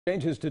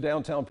Changes to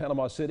downtown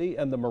Panama City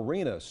and the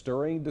marina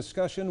stirring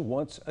discussion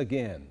once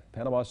again.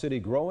 Panama City,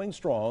 growing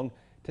strong,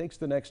 takes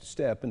the next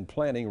step in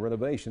planning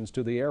renovations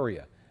to the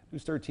area.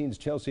 News 13's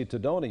Chelsea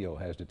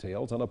Tadonio has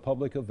details on a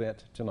public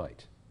event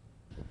tonight.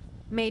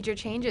 Major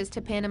changes to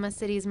Panama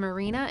City's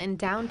marina and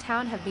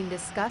downtown have been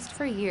discussed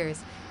for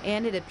years,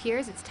 and it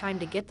appears it's time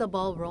to get the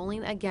ball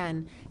rolling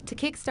again. To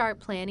kickstart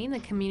planning, the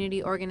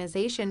community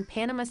organization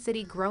Panama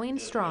City Growing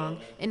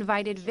Strong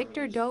invited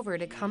Victor Dover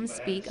to come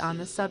speak on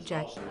the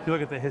subject. If you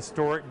look at the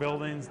historic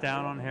buildings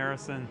down on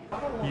Harrison,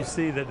 you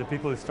see that the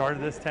people who started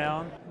this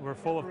town were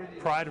full of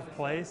pride of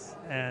place,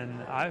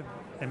 and I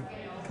am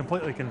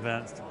completely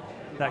convinced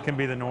that can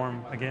be the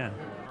norm again.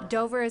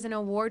 Dover is an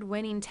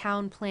award-winning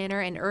town planner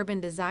and urban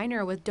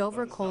designer with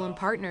Dover Cole &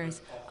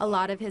 Partners. A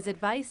lot of his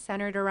advice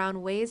centered around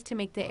ways to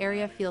make the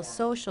area feel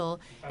social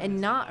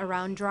and not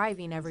around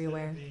driving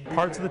everywhere.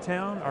 Parts of the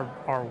town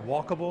are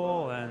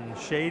walkable and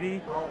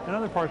shady, and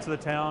other parts of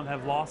the town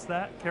have lost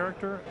that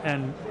character,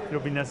 and it'll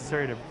be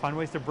necessary to find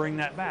ways to bring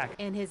that back.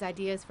 And his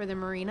ideas for the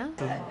marina?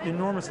 It's an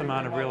enormous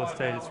amount of real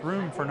estate. It's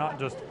room for not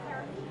just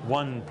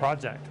one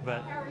project,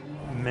 but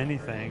many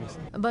things.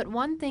 But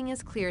one thing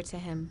is clear to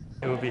him.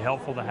 It would be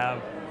helpful to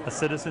have a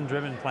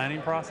citizen-driven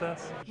planning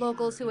process.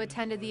 Locals who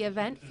attended the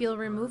event feel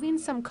removing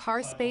some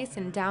car space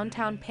in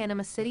downtown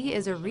Panama City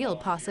is a real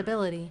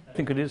possibility. I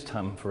think it is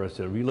time for us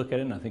to relook at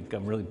it, and I think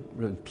I'm really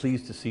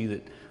pleased to see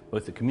that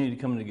both the community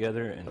coming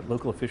together and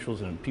local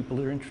officials and people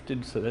that are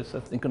interested. So that's, I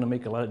think, going to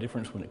make a lot of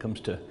difference when it comes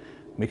to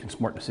making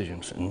smart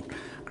decisions and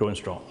growing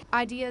strong.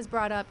 Ideas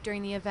brought up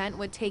during the event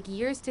would take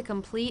years to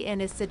complete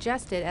and is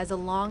suggested as a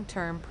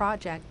long-term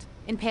project.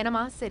 In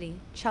Panama City,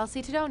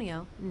 Chelsea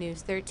Tadonio,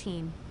 News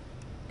 13.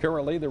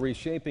 Currently, the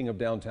reshaping of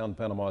downtown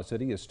Panama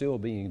City is still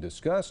being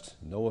discussed.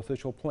 No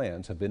official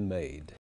plans have been made.